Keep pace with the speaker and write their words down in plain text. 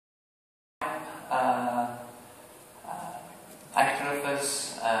uh,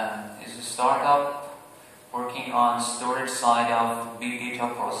 ActorFS is a startup working on storage side of big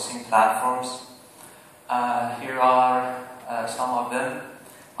data processing platforms. Here are some of them,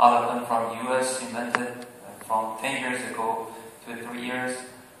 all of them from US, invented from 10 years ago to 3 years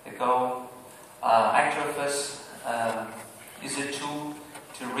ago. ActorFS is a tool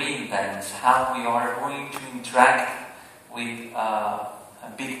to reinvent how we are going to interact with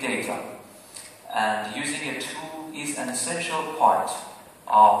big data. And using a tool is an essential part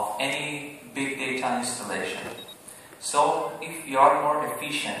of any big data installation. So if we are more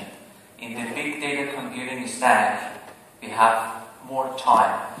efficient in the big data computing stack, we have more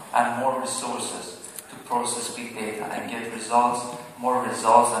time and more resources to process big data and get results, more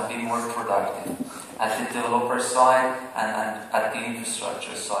results, and be more productive at the developer side and at the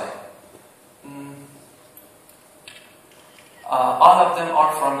infrastructure side. All of them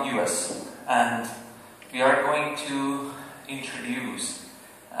are from US, and we are going to introduce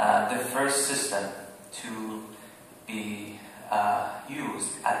the first system to be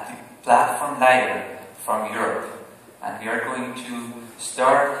used at the platform layer from Europe, and we are going to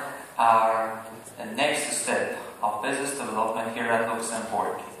start our next step of business development here at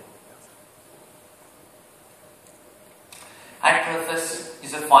Luxembourg. ActorFS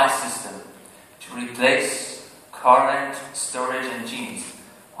is a file system to replace current storage engines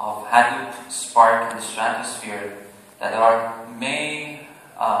of Hadoop, Spark, and Stratosphere that are main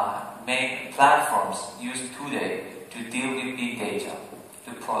platforms used today to deal with big data,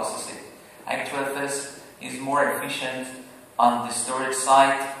 to process it. ActorFS is more efficient on the storage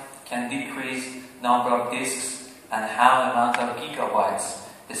side, can decrease number of disks and how amount of gigabytes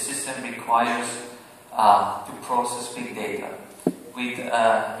the system requires to process big data.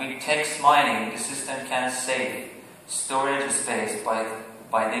 With text mining, the system can save storage space by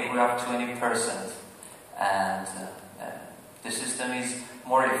the order of 20%, and the system is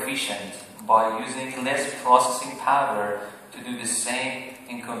more efficient by using less processing power to do the same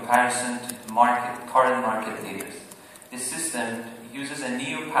in comparison to the current market leaders. The system uses a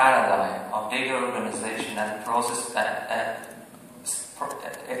new paradigm of data organization and process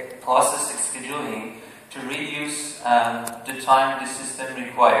scheduling to reduce the time the system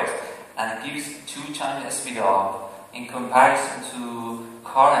requires, and gives 2 times speed up in comparison to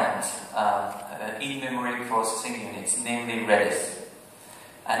current in-memory processing units, namely Redis.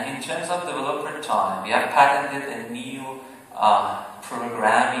 And in terms of developer time, we have patented a new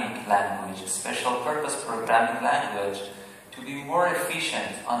programming language, a special purpose programming language, to be more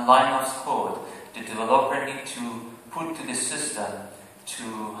efficient on line of code. The developer needs to put to the system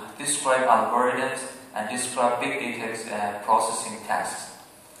to describe algorithms and describe big data processing tasks.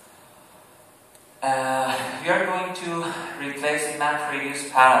 We are going to replace the MapReduce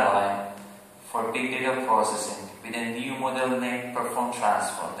paradigm for big data processing with a new model named Perform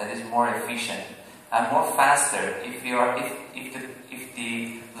Transform that is more efficient and more faster if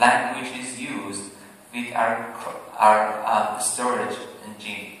the language is used with our storage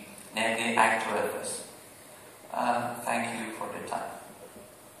engine, namely ActorFS. Thank you for the